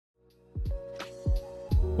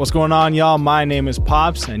What's going on, y'all? My name is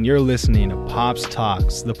Pops, and you're listening to Pops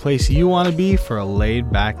Talks, the place you want to be for a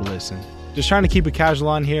laid-back listen. Just trying to keep it casual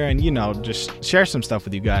on here and, just share some stuff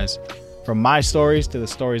with you guys. From my stories to the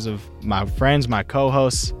stories of my friends, my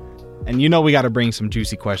co-hosts. And we got to bring some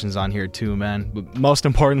juicy questions on here too, man. But most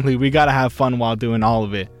importantly, we got to have fun while doing all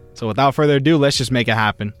of it. So without further ado, let's just make it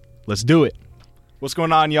happen. Let's do it. What's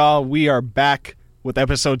going on, y'all? We are back with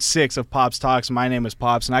episode 6 of Pops Talks. My name is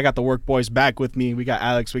Pops, and I got the work boys back with me. We got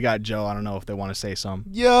Alex, we got Joe. I don't know if they want to say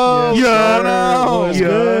something. Good. All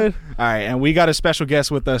right, and we got a special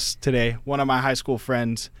guest with us today. One of my high school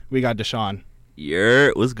friends. We got Deshaun.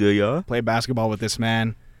 Yeah, what's good, y'all? Played basketball with this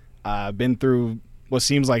man. Been through what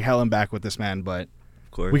seems like hell and back with this man, but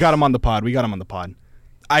Of course. we got him on the pod.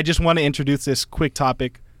 I just want to introduce this quick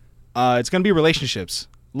topic. It's going to be relationships.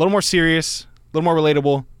 A little more serious, a little more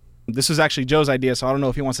relatable. This is actually Joe's idea, so I don't know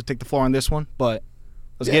if he wants to take the floor on this one, but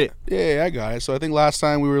let's get it. Yeah, I got it. So I think last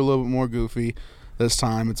time we were a little bit more goofy. This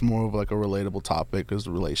time it's more of like a relatable topic is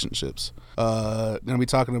relationships. Gonna be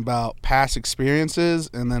talking about past experiences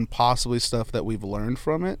and then possibly stuff that we've learned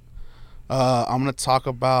from it. I'm gonna talk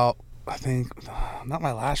about, I think, not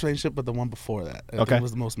my last relationship, but the one before that. I think it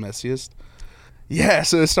was the most messiest. Yeah,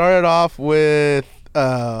 so it started off with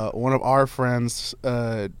one of our friends.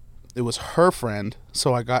 It was her friend,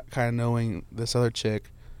 so I got kind of knowing this other chick.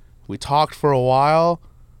 We talked for a while,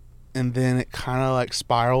 and then it kind of like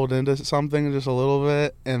spiraled into something just a little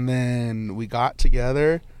bit, and then we got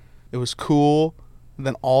together. It was cool. And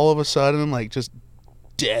then all of a sudden, like, just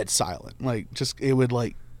dead silent. Like, just, it would,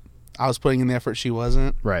 like, I was putting in the effort, she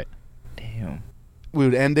wasn't. Right. Damn. We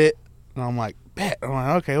would end it, and I'm like, bet. I'm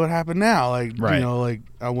like, okay, what happened now? Like, right. Like,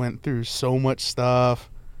 I went through so much stuff.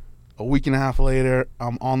 A week and a half later,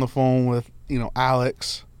 I'm on the phone with,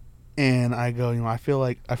 Alex, and I go, I feel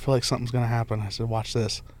like something's gonna happen. I said, watch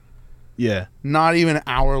this. Yeah. Not even an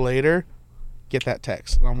hour later, get that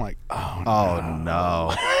text. And I'm like, oh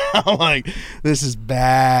no. I'm like, this is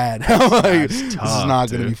bad. I'm like, this is not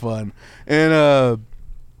gonna be fun. And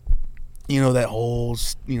that whole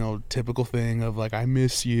typical thing of like, I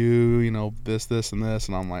miss you, this and this,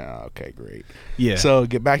 and I'm like, oh, okay, great. Yeah. So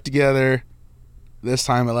get back together. This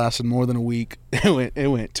time it lasted more than a week. It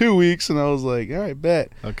went 2 weeks, and I was like, all right,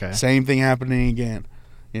 bet. Okay. Same thing happening again.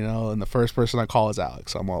 And the first person I call is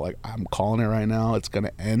Alex. I'm all like, I'm calling it right now. It's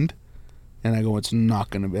gonna end, and I go, it's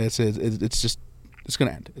not gonna be. It's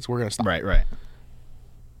gonna end. We're gonna stop. Right. I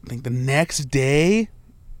think the next day,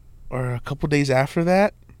 or a couple days after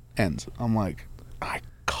that, ends. I'm like, I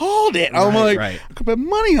called it. I'm like, I could put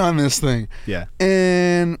money on this thing. Yeah.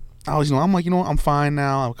 And I was, I'm like, I'm fine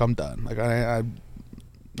now. Like, I'm done. Like,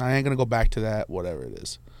 I ain't gonna go back to that. Whatever it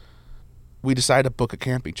is. We decided to book a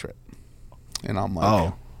camping trip, and I'm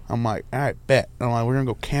like, all right, bet. And I'm like, we're gonna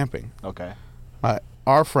go camping. Okay.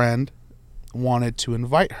 Our friend wanted to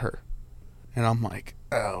invite her, and I'm like,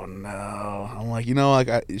 oh no. I'm like,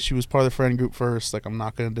 she was part of the friend group first. Like, I'm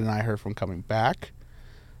not gonna deny her from coming back.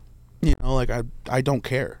 Like, I don't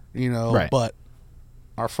care. Right. But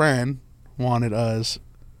our friend wanted us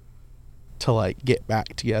to like get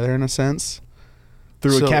back together in a sense.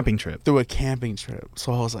 Through a camping trip.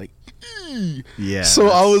 So I was like, yeah. So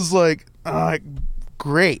I was like,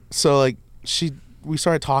 great. So like we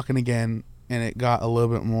started talking again, and it got a little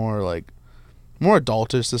bit more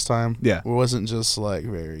adultish this time. Yeah. It wasn't just like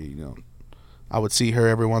very, I would see her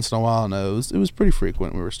every once in a while. No, it was pretty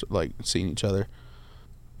frequent. We were like seeing each other.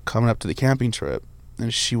 Coming up to the camping trip,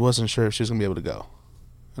 and she wasn't sure if she was gonna be able to go,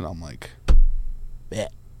 and I'm like,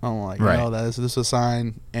 bet. I'm like, right. This is a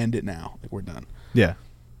sign. End it now. Like, we're done. Yeah.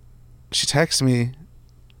 She texts me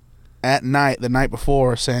at night, the night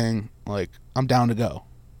before, saying, like, I'm down to go.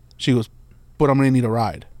 She goes, but I'm going to need a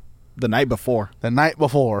ride. The night before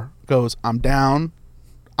Goes, I'm down,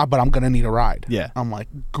 but I'm going to need a ride. Yeah. I'm like,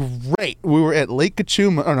 great. We were at Lake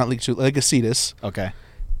Cachuma, or not Lake Cachuma, Lake Casitas. Okay.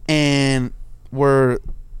 And where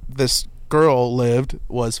this girl lived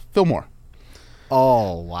was Fillmore.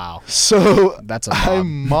 Oh, wow. So that's a mob. I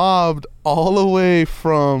mobbed all the way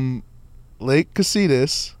from Lake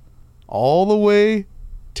Casitas all the way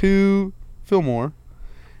to Fillmore,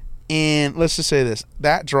 and let's just say this,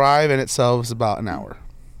 that drive in itself is about an hour.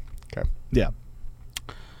 Okay. Yeah.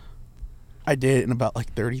 I did it in about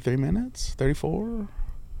like 33 minutes, 34.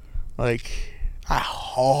 Like, I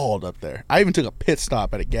hauled up there. I even took a pit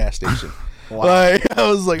stop at a gas station. Wow.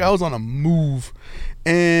 I was on a move.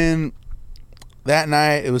 And that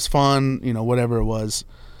night it was fun, whatever it was.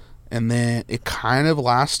 And then it kind of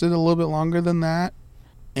lasted a little bit longer than that.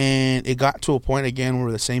 And it got to a point again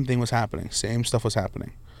where the same thing was happening. Same stuff was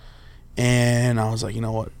happening. And I was like, you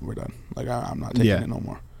know what? We're done. Like, I'm not taking it no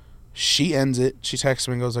more. She ends it. She texts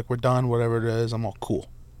me and goes like, "We're done, whatever it is." I'm all cool.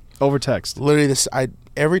 Over text. Literally,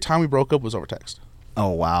 every time we broke up was over text. Oh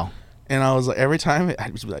wow. And I was like, every time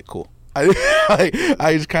I'd just be like, "Cool."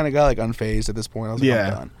 I just kind of got like unfazed at this point. I was like, I'm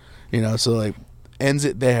done. You know, so like ends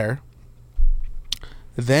it there.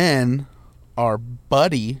 Then our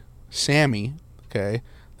buddy Sammy, okay,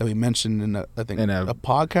 that we mentioned in a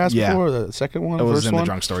podcast before, the second one, it was first in one. the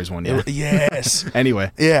Drunk Stories one, yeah. Yes.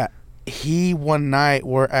 Anyway, yeah, he one night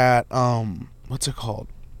we're at what's it called,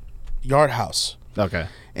 Yard House. Okay.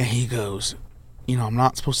 And he goes, "You know, I'm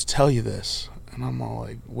not supposed to tell you this." And I'm all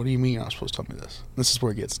like, "What do you mean you're not supposed to tell me this?" This is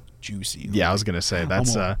where it gets juicy. Yeah, I was gonna say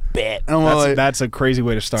that's that's a crazy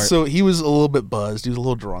way to start. So he was a little bit buzzed. He was a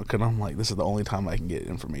little drunk, and I'm like, "This is the only time I can get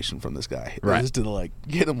information from this guy." Right. Just to like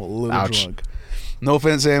get him a little Ouch. drunk. No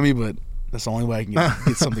offense, Sammy, but that's the only way I can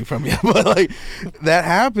get something from you. But like that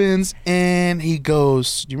happens, and he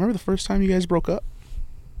goes, "Do you remember the first time you guys broke up?"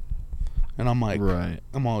 And I'm like, right.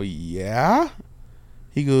 I'm all, "Yeah."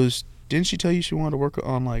 He goes, "Didn't she tell you she wanted to work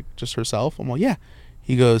on like just herself?" I'm all, "Yeah."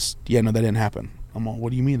 He goes, "Yeah, no, that didn't happen." I'm all, "What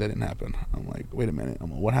do you mean that didn't happen?" I'm like, "Wait a minute."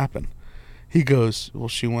 I'm all, "What happened?" He goes, "Well,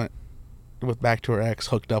 she went back to her ex,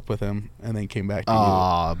 hooked up with him, and then came back to you."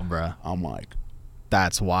 Oh, bruh. I'm like,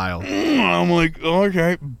 That's wild. I'm like, oh,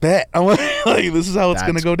 "Okay, bet." I'm like, this is how it's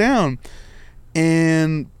going to go down.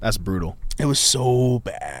 And that's brutal. it was so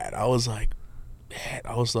bad. I was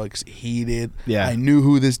like heated. Yeah. I knew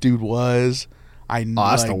who this dude was.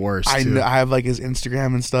 That's the worst, I too. have like his Instagram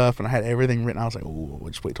and stuff, and I had everything written. I was like, "Oh,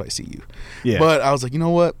 just wait till I see you." Yeah. But I was like, you know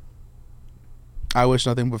what? I wish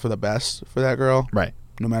nothing but for the best for that girl. Right.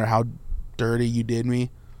 No matter how dirty you did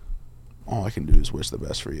me, all I can do is wish the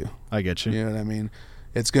best for you. I get you. You know what I mean?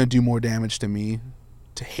 It's gonna do more damage to me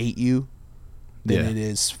to hate you than it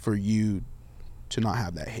is for you to not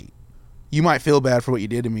have that hate. You might feel bad for what you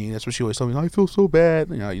did to me. That's what she always told me. "I feel so bad."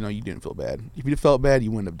 You know, you didn't feel bad. If you felt bad,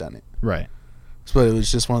 you wouldn't have done it. Right. But it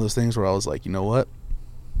was just one of those things where I was like, you know what?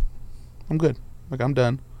 I'm good. Like, I'm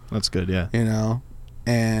done. That's good, yeah. You know?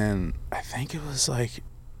 And I think it was like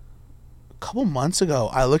a couple months ago,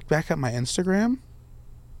 I looked back at my Instagram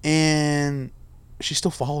and she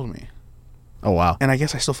still followed me. Oh, wow. And I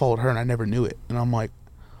guess I still followed her and I never knew it. And I'm like,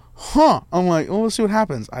 huh. I'm like, well, let's see what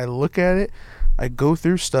happens. I look at it, I go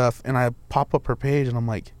through stuff, and I pop up her page and I'm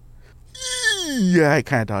like, yeah, I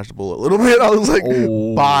kind of dodged the bullet a little bit. I was like,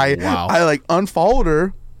 bye. Wow. I like unfollowed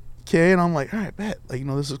her. Okay. And I'm like, all right, bet. Like, you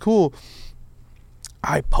know, this is cool.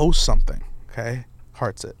 I post something. Okay.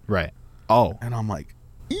 Hearts it. Right. Oh. And I'm like,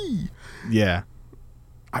 ee. Yeah.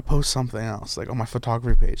 I post something else, like on my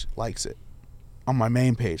photography page, likes it. On my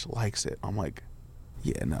main page, likes it. I'm like,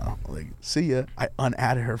 yeah, no. Like, see ya. I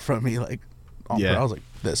unadded her from me. Like, Yeah. I was like,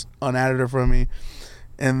 this. Unadded her from me.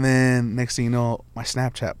 And then next thing you know, my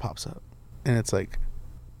Snapchat pops up. And it's like,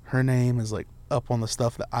 her name is like up on the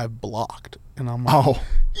stuff that I've blocked. And I'm like, Oh.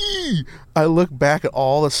 ee. I look back at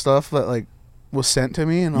all the stuff that like was sent to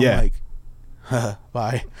me and I'm like,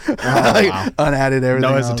 bye. Like, wow. Unadded everything.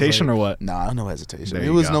 No I was hesitation like, or what? Nah, no hesitation. There It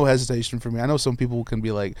you was go. no hesitation for me. I know some people can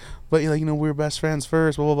be like, but like, you know, we were best friends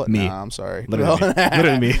first, blah, blah, blah. Me. Nah, I'm sorry. Literally me.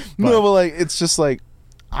 Literally me. No, but like, it's just like,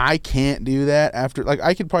 I can't do that after, like,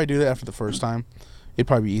 I could probably do that after the first time. It'd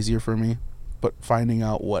probably be easier for me. But finding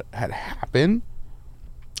out what had happened,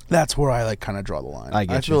 that's where I like kind of draw the line. I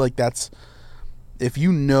get feel you. like that's, if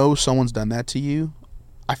you know someone's done that to you,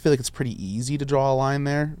 I feel like it's pretty easy to draw a line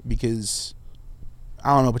there because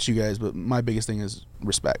I don't know about you guys, but my biggest thing is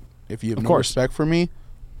respect. If you have Of no course. respect for me,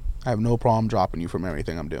 I have no problem dropping you from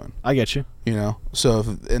everything I'm doing. I get you. You know? So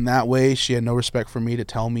if in that way she had no respect for me to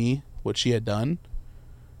tell me what she had done,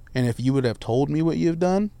 and if you would have told me what you have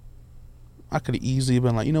done, I could have easily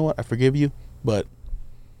been like, you know what, I forgive you, but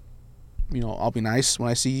you know, I'll be nice when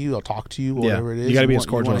I see you. I'll talk to you, Yeah. whatever it is. You gotta be as want-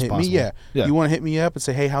 cordial wanna as hit possible. Me? Yeah. Yeah. You want to hit me up and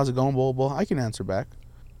say, hey, how's it going, blah, blah, blah. I can answer back.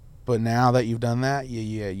 But now that you've done that,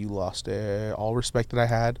 yeah, you lost all respect that I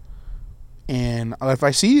had. And if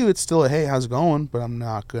I see you, it's still a, hey, how's it going? But I'm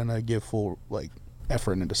not going to give full, like,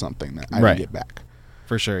 effort into something that I Right. didn't get back.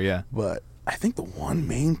 For sure, yeah. But I think the one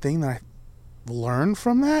main thing that I learned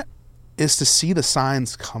from that is to see the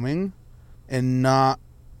signs coming and not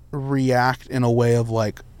react in a way of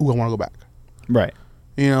like, ooh, I want to go back. Right.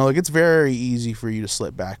 You know, like, it's very easy for you to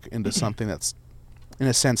slip back into something that's, in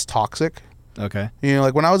a sense, toxic. Okay. You know,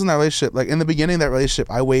 like, when I was in that relationship, like, in the beginning of that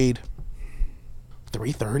relationship, I weighed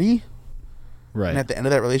 330. Right. And at the end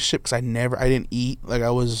of that relationship, because I didn't eat. Like, I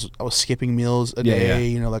was skipping meals a Yeah, day. yeah.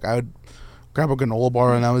 You know, like, I would grab a granola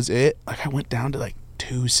bar and that was it. Like, I went down to, like,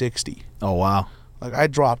 260. Oh, wow. Like, I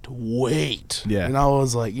dropped weight. Yeah. And I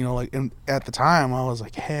was like, you know, like, and at the time, I was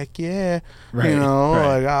like, heck yeah. Right, You know,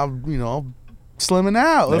 right. like, I'll slimming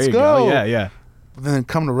out. There Let's you go. Yeah, yeah. But then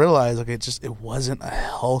come to realize, like, it wasn't a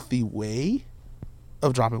healthy way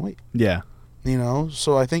of dropping weight. Yeah. You know?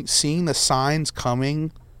 So I think seeing the signs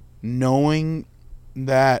coming, knowing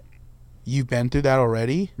that you've been through that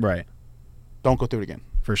already, Right. don't go through it again.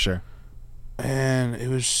 For sure. And it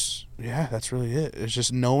was, yeah, that's really it. It's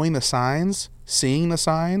just knowing the signs, seeing the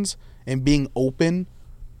signs, and being open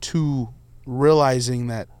to realizing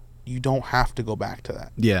that you don't have to go back to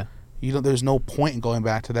that. Yeah. There's no point in going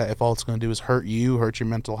back to that if all it's going to do is hurt you, hurt your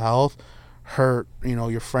mental health, hurt,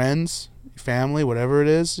 your friends, your family, whatever it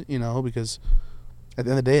is, because at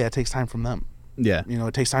the end of the day, that takes time from them. Yeah.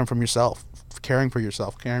 It takes time from yourself, caring for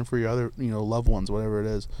yourself, caring for your other, loved ones, whatever it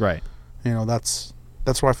is. Right. That's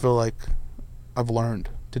where I feel like I've learned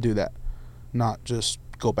to do that, not just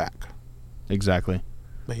go back. Exactly.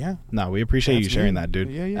 But yeah. No, we appreciate you That's sharing me. that, dude.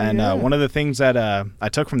 Yeah, And one of the things that I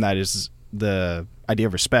took from that is the idea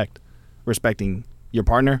of respecting your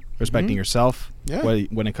partner, respecting yourself. Yeah.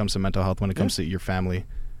 When it comes to mental health, when it comes to your family,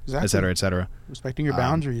 Exactly. et cetera, et cetera. Respecting your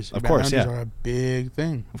boundaries. Of course, boundaries yeah. are a big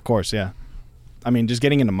thing. Of course, yeah. I mean, just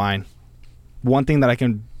getting into mine. One thing that I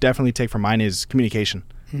can definitely take from mine is communication.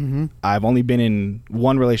 Mm-hmm. I've only been in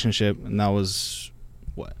one relationship, and that was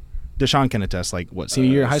what? Deshaun can attest.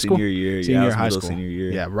 Senior year of high school? Senior year. Senior yeah, year of high middle school. Senior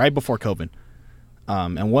year. Yeah, right before COVID.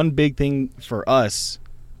 And one big thing for us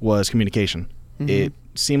was communication. Mm-hmm. It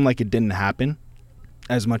seemed like it didn't happen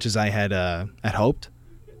as much as I had hoped,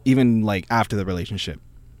 even like after the relationship,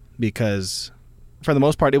 because for the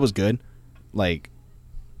most part it was good. Like,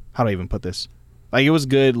 how do I even put this? Like, it was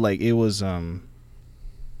good. Like, it was I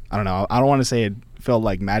don't know. I don't want to say it felt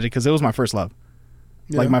like magic because it was my first love.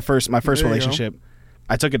 Yeah. Like my first There you go. relationship.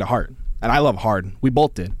 I took it to heart, and I love hard. We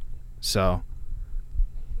both did. So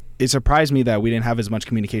it surprised me that we didn't have as much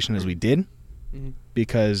communication as we did,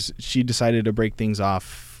 because she decided to break things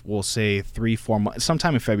off, we'll say 3-4 months,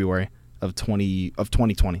 sometime in February of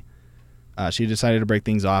 2020. She decided to break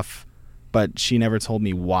things off, but she never told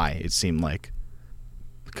me why, it seemed like.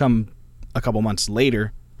 Come a couple months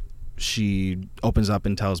later, she opens up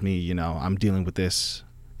and tells me, I'm dealing with this.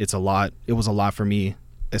 It's a lot. It was a lot for me,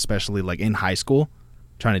 especially like in high school,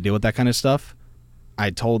 trying to deal with that kind of stuff.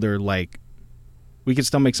 I told her, like, we could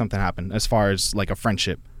still make something happen as far as like a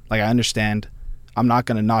friendship. Like, I understand. I'm not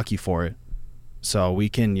going to knock you for it. So we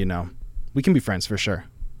can be friends for sure.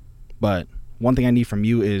 But one thing I need from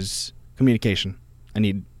you is communication. I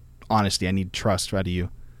need honesty. I need trust out of you.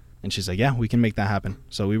 And she's like, yeah, we can make that happen.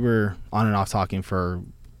 So we were on and off talking for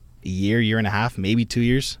a year and a half, maybe 2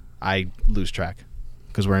 years. I lose track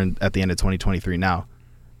because we're at the end of 2023 now.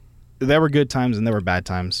 There were good times and there were bad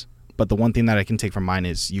times. But the one thing that I can take from mine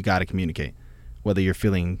is you got to communicate, whether you're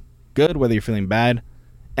feeling good, whether you're feeling bad.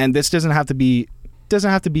 And this doesn't have to be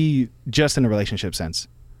just in a relationship sense.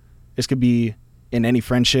 This could be in any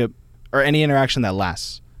friendship or any interaction that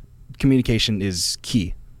lasts. Communication is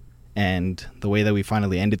key. And the way that we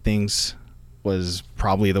finally ended things was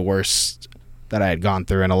probably the worst that I had gone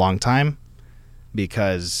through in a long time,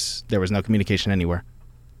 because there was no communication anywhere.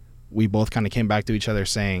 We both kind of came back to each other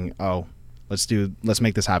saying, oh, let's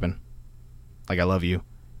make this happen. Like, I love you.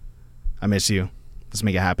 I miss you. Let's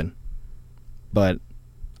make it happen. But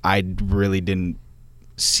I really didn't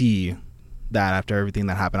see that after everything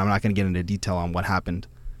that happened. I'm not going to get into detail on what happened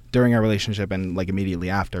during our relationship and like immediately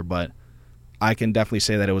after, but I can definitely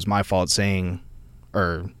say that it was my fault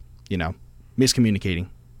miscommunicating,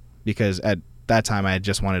 because at that time I had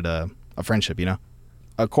just wanted a friendship,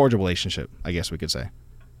 a cordial relationship, I guess we could say.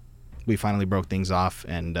 We finally broke things off,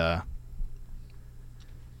 and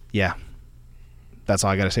yeah, that's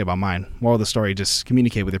all I got to say about mine. Moral of the story, just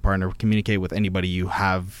communicate with your partner, communicate with anybody you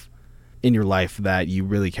have in your life that you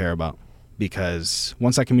really care about, because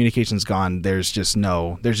once that communication's gone, there's just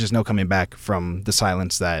no coming back from the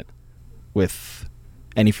silence that with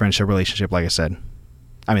any friendship relationship, like I said.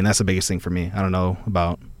 I mean, that's the biggest thing for me. I don't know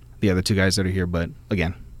about the other two guys that are here, but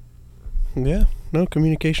again. Yeah, no,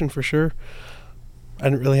 communication for sure. I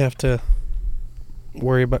didn't really have to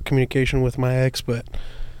worry about communication with my ex, but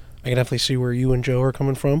I can definitely see where you and Joe are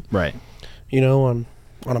coming from. Right. On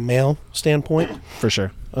a male standpoint. For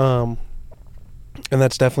sure. And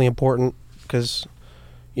that's definitely important, because,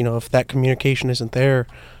 if that communication isn't there,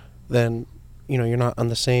 then, you're not on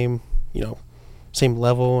the same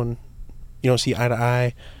level, and you don't see eye to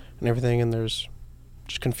eye and everything, and there's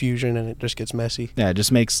just confusion, and it just gets messy. Yeah, it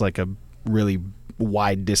just makes like a really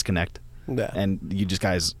wide disconnect. Yeah. And you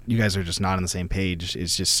guys are just not on the same page.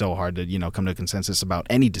 It's just so hard to, come to a consensus about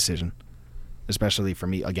any decision, especially for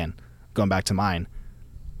me. Again, going back to mine,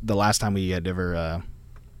 the last time we had ever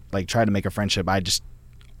tried to make a friendship,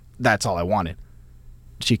 that's all I wanted.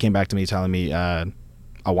 she came back to me telling me, I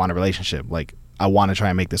want a relationship. Like, I want to try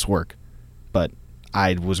and make this work. But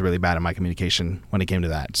I was really bad at my communication when it came to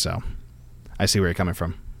that. So I see where you're coming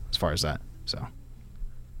from as far as that. So.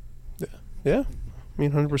 Yeah. I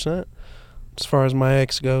mean, 100%. As far as my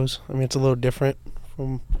ex goes, I mean, it's a little different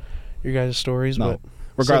from your guys' stories, No. but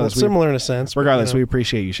Regardless, similar in a sense. Regardless, but, we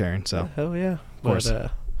appreciate you sharing. So. Hell yeah. Of course.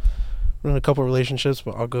 But, we're in a couple of relationships,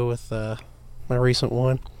 but I'll go with my recent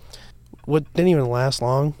one. What didn't even last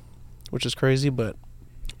long, which is crazy, but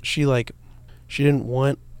she didn't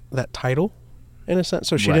want that title in a sense.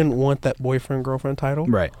 So she Right. didn't want that boyfriend-girlfriend title,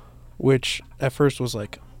 Right. which at first was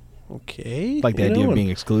like, okay. Like the idea of being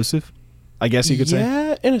exclusive, I guess you could say.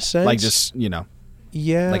 Yeah, in a sense. Like just,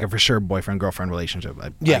 yeah. like a for sure boyfriend-girlfriend relationship. I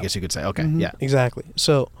guess you could say. Okay, Mhm, yeah. exactly.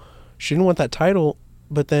 So she didn't want that title,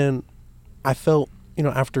 but then I felt,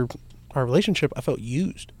 after our relationship, I felt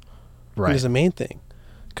used. Right. It was the main thing.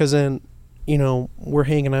 Because then, we're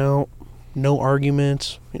hanging out, no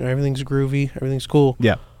arguments, everything's groovy, everything's cool.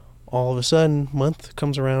 Yeah. All of a sudden, month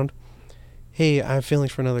comes around, hey, I have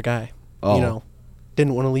feelings for another guy. Oh.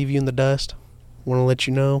 Didn't want to leave you in the dust, want to let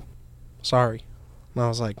you know, sorry. And I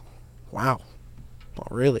was like, wow, oh,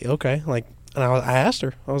 really? Okay. And I asked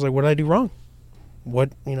her, I was like, what did I do wrong?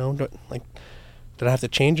 What, did I have to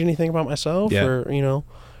change anything about myself Yeah. or,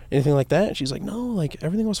 anything like that? And she's like, no,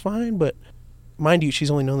 everything was fine. But mind you, she's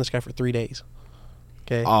only known this guy for 3 days.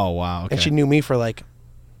 Okay. Oh, wow. Okay. And she knew me for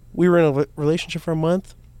we were in a relationship for a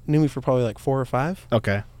month, knew me for probably 4 or 5.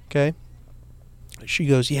 Okay. Okay. She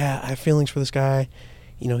goes, yeah, I have feelings for this guy.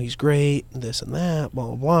 He's great, this and that, blah,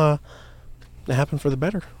 blah, blah. It happened for the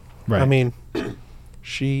better. Right. I mean,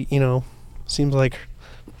 she, seems like,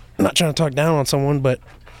 I'm not trying to talk down on someone, but,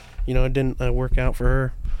 it didn't work out for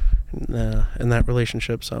her in that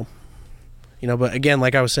relationship. So, but again,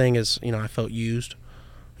 like I was saying is, I felt used,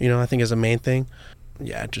 I think is the main thing.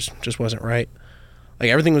 Yeah, it just wasn't right.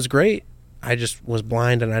 Everything was great. I just was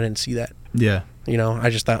blind and I didn't see that. Yeah. I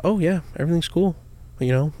just thought, oh yeah, everything's cool.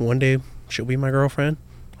 One day she'll be my girlfriend.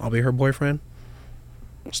 I'll be her boyfriend.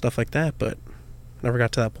 Stuff like that, but never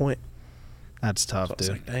got to that point. That's tough, So I was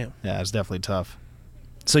dude. like, damn. Yeah, it's definitely tough.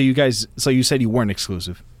 So you said you weren't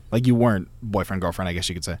exclusive. You weren't boyfriend, girlfriend, I guess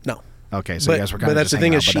you could say. No. Okay, so you guys were kind but of that's just the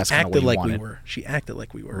thing hanging is out, but she that's kinda acted what you like we wanted. were. She acted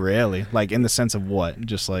like we were. Really? In the sense of what?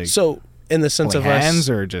 Just So in the sense holding of us, hands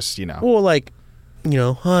or just, well,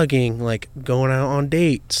 hugging, going out on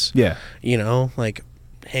dates. Yeah.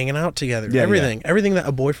 Hanging out together. Yeah, everything that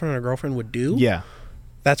a boyfriend or a girlfriend would do. Yeah.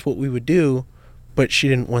 That's what we would do, but she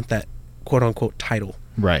didn't want that quote unquote title.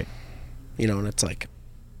 Right. And it's like,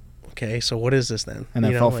 okay, so what is this then? And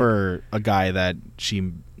then fell for a guy that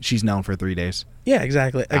she's known for 3 days. Yeah,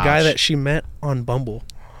 exactly. A guy Ouch. that she met on Bumble.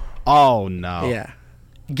 Oh no. Yeah.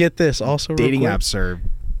 Get this also. Dating real quick. apps are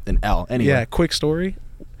an L. Anyway. Yeah, quick story.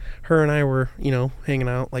 Her and I were, hanging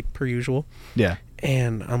out like per usual. Yeah.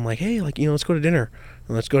 And I'm like, hey, let's go to dinner.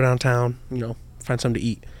 And let's go downtown, find something to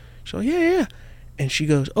eat. She's like, yeah. And she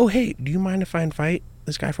goes, oh, hey, do you mind if I invite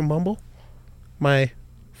this guy from Bumble? My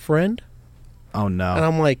friend? Oh no. And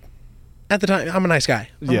I'm like, at the time, I'm a nice guy.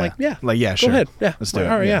 I'm like, yeah. Yeah, Go sure. ahead. Yeah. Let's do Like,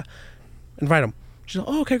 it. all right, yeah. yeah. Invite him. She's like,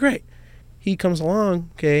 oh, okay, great. He comes along,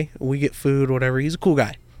 okay, we get food, whatever. He's a cool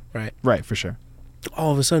guy, right? Right, for sure.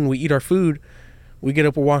 All of a sudden, we eat our food. We get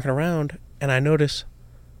up, we're walking around, and I notice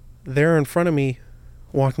they're in front of me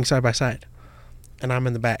walking side by side. And I'm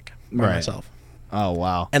in the back by Right. myself. Oh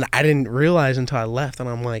wow. And I didn't realize until I left, and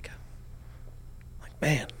I'm like,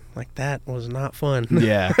 man, that was not fun.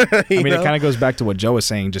 Yeah. I You mean, it know? kind of goes back to what Joe was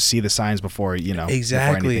saying. Just see the signs before, Before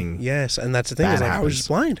Exactly. anything. Yes, and that's the thing. bad Is I was happens. just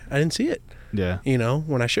blind. I didn't see it. Yeah.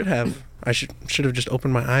 When I should have. I should have just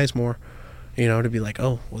opened my eyes more, to be like,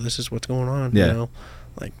 oh, well, this is what's going on. Yeah.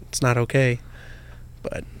 It's not okay.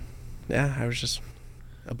 But yeah, I was just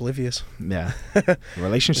oblivious. Yeah.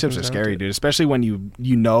 Relationships are comes down scary, to it. dude. Especially when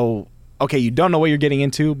you know, okay, you don't know what you're getting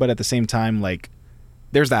into, but at the same time,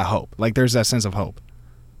 there's that hope. There's that sense of hope.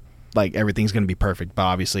 Everything's going to be perfect. But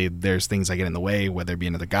obviously, there's things that get in the way, whether it be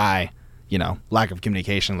another guy, lack of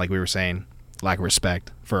communication, like we were saying, lack of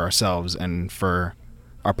respect for ourselves and for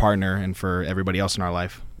our partner and for everybody else in our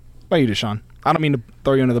life. What about you, Deshaun? I don't mean to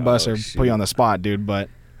throw you under the bus or put you on the spot, dude, but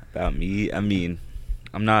About me, I mean,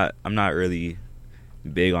 I'm not really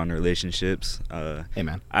big on relationships. hey,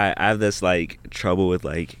 man. I have this trouble with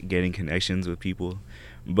getting connections with people.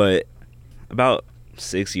 But about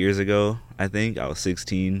 6 years ago, I think I was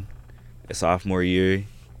 16, a sophomore year.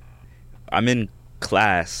 I'm in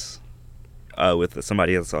class with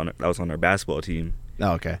somebody else that was on our basketball team.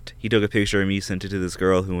 Oh, okay. He took a picture of me, sent it to this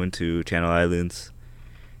girl who went to Channel Islands.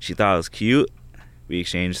 She thought it was cute. We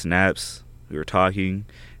exchanged snaps. We were talking.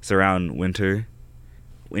 It's around winter.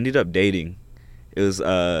 we ended up dating. It was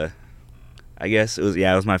I guess it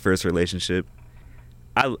was my first relationship.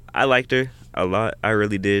 I liked her a lot. I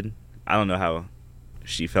really did. I don't know how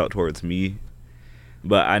she felt towards me,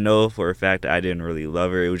 but I know for a fact I didn't really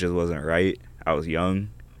love her. It just wasn't right. I was young,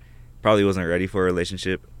 probably wasn't ready for a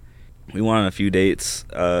relationship. We went on a few dates.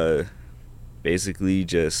 Basically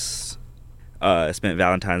just spent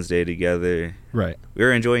Valentine's Day together. Right. We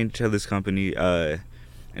were enjoying each other's company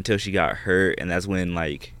until she got hurt, and that's when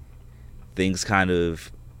like things kind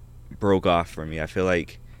of broke off for me. I feel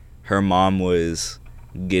like her mom was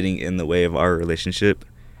getting in the way of our relationship.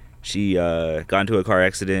 She got into a car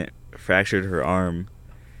accident, fractured her arm,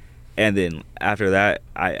 and then after that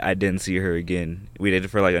I didn't see her again. We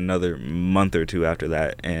dated for like another month or two after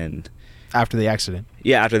that. And After the accident.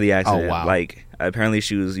 yeah, after the accident. Oh, wow. Like, apparently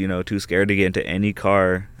she was, too scared to get into any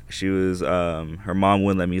car. She was, her mom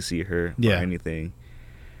wouldn't let me see her Yeah. or anything.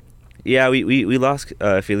 Yeah, we lost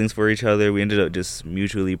feelings for each other. We ended up just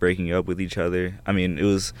mutually breaking up with each other. I mean,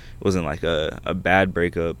 it wasn't like a bad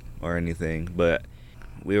breakup or anything, but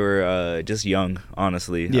we were just young,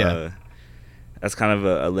 honestly. Yeah. That's kind of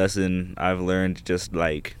a lesson I've learned. Just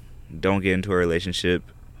like, don't get into a relationship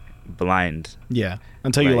blind. Yeah.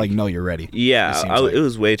 Until you Like- like know you're ready. Yeah, It seems like. it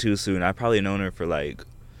was way too soon. I probably known her for like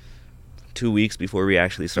 2 weeks before we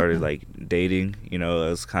actually started like dating. It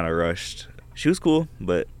was kind of rushed. She was cool,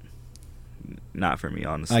 but not for me,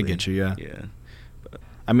 honestly. I get you, yeah. Yeah.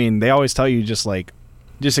 I mean, they always tell you just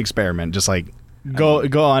experiment, just like go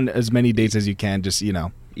on as many dates as you can, just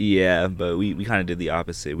Yeah, but we kind of did the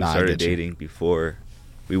opposite. We Nah, I started get you. dating before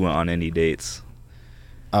we went on any dates.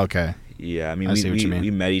 Okay. Yeah, I mean, I see what you mean.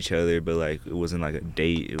 we met each other, but like it wasn't like a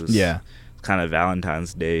date. It was Yeah. kind of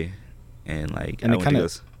Valentine's Day, and like And I it went to kinda-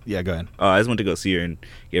 go. Yeah, go ahead. I just went to go see her and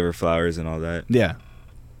give her flowers and all that. Yeah.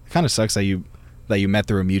 It kind of sucks that you met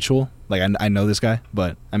through a mutual. Like I know this guy,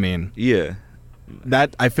 but I mean, Yeah.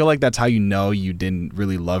 that I feel like that's how you didn't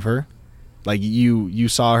really love her. Like you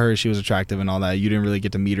saw her, she was attractive and all that. You didn't really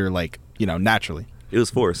get to meet her like, naturally. It was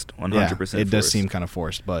forced, 100%. Yeah, it does forced. seem kind of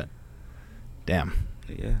forced, but damn.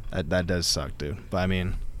 Yeah. That does suck, dude. But I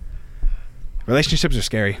mean, relationships are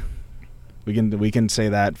scary. We can say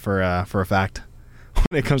that for a fact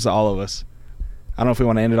when it comes to all of us. I don't know if we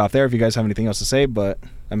want to end it off there. If you guys have anything else to say, but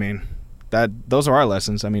I mean, those are our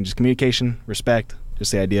lessons. I mean, just communication, respect,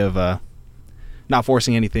 just the idea of not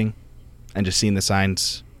forcing anything, and just seeing the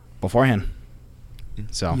signs beforehand.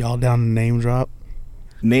 So Y'all down to name drop?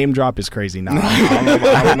 name drop is crazy. Nah,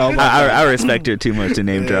 I don't know. About that. I respect her too much to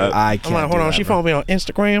name drop. I I'm can't. like, hold do on, that, she bro. followed me on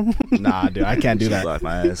Instagram. Nah, dude, I can't do She that. blocked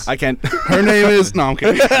my ass. I can't. Her name is... No, I'm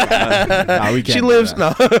kidding. Nah, we can't. She do lives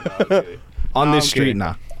that. no. on No, this I'm street. kidding.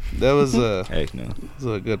 Nah. That was a Heck no.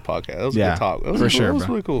 good podcast. That was a Yeah, good talk. That was for sure, It was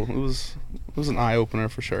bro. really cool. It was an eye opener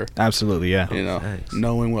for sure. Absolutely, yeah. You know, Thanks.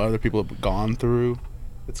 knowing what other people have gone through,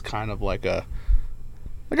 it's kind of like an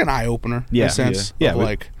eye opener. Yeah, in a sense. yeah, of we-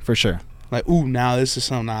 like For sure. ooh, now this is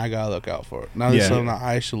something I gotta look out for. Now this Yeah. is something that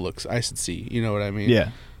I should see. You know what I mean? Yeah.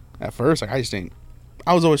 At first, like I just didn't.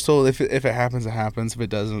 I was always told if it happens, it happens. If it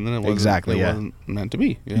doesn't, then it wasn't. Exactly, It yeah. wasn't meant to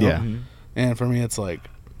be. You know? Yeah. Mhm. And for me, it's like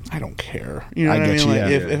I don't care. You know I what get I mean? you, Like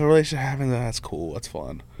yeah. if a relationship happens, that's cool. That's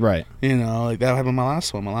fun. Right. You know, like that happened with my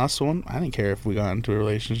last one. My last one, I didn't care if we got into a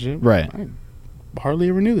relationship. Right. I hardly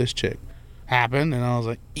ever knew this chick. Happened, and I was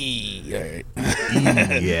like, all right.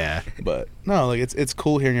 Yeah. But no, like it's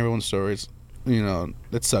cool hearing everyone's stories. You know,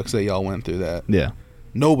 it sucks that y'all went through that. Yeah.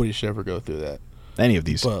 Nobody should ever go through that. Any of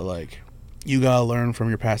these. But like, you gotta learn from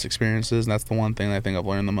your past experiences, and that's the one thing I think I've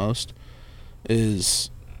learned the most is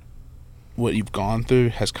what you've gone through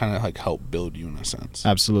has kind of like helped build you in a sense.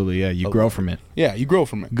 Absolutely, yeah. You grow from it. Yeah, you grow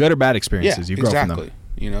from it. Good or bad experiences, you grow exactly. from them.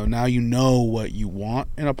 You know, now you know what you want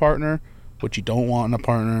in a partner, what you don't want in a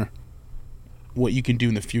partner, what you can do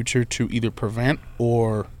in the future to either prevent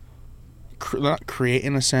or not create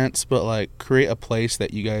in a sense, but like create a place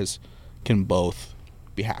that you guys can both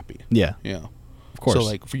be happy. Yeah, You know, of course. so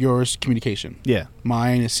like for yours, communication. yeah,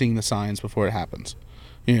 Mine is seeing the signs before it happens.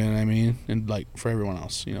 You know what I mean? And like for everyone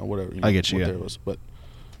else, you know, whatever. I get you, what yeah. there was, but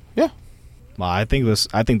well, I think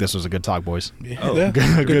this was a good talk, boys. yeah. Oh. Yeah.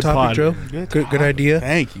 Good topic, pod. Joe. Good Good topic. idea.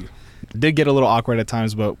 Thank you. Did get a little awkward at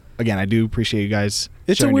times, but again, I do appreciate you guys.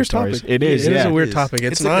 It's a sharing your weird stories. topic. It is. It yeah. is a weird is. topic.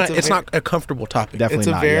 It's It's a- not. it's a It's very- not a comfortable topic. Definitely It's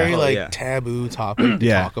a not, very yeah. Oh, like yeah. taboo topic to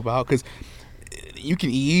Yeah. talk about because you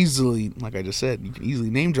can easily, like I just said, you can easily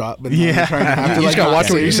name drop, but now Yeah. you're trying to have to, You like, just gotta watch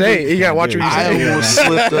what you say. You gotta watch what you I say. almost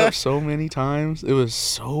slipped up so many times. It was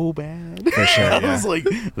so bad. For sure, I yeah. was like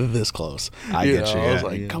this close. I get you, I was yeah.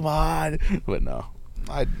 like, Yeah. come on, but no.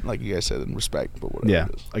 I like you guys said in respect, but whatever. Yeah.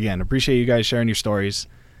 It is. Again, appreciate you guys sharing your stories.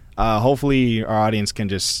 Hopefully our audience can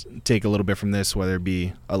just take a little bit from this, whether it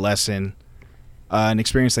be a lesson, an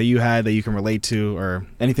experience that you had that you can relate to, or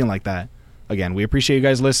anything like that. Again, we appreciate you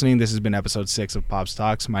guys listening. This has been episode 6 of Pops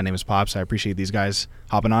Talks. My name is Pops. I appreciate these guys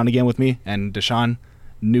hopping on again with me. And Deshaun,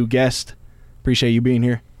 new guest, appreciate you being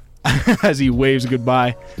here. As he waves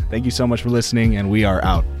goodbye. Thank you so much for listening, and we are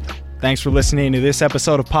out. Thanks for listening to this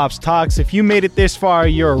episode of Pops Talks. If you made it this far,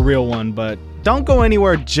 you're a real one, but don't go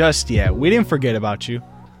anywhere just yet. We didn't forget about you.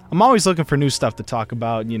 I'm always looking for new stuff to talk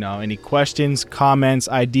about, any questions, comments,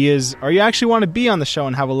 ideas, or you actually want to be on the show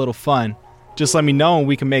and have a little fun. Just let me know and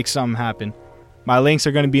we can make something happen. My links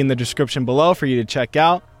are going to be in the description below for you to check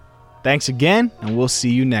out. Thanks again, and we'll see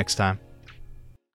you next time.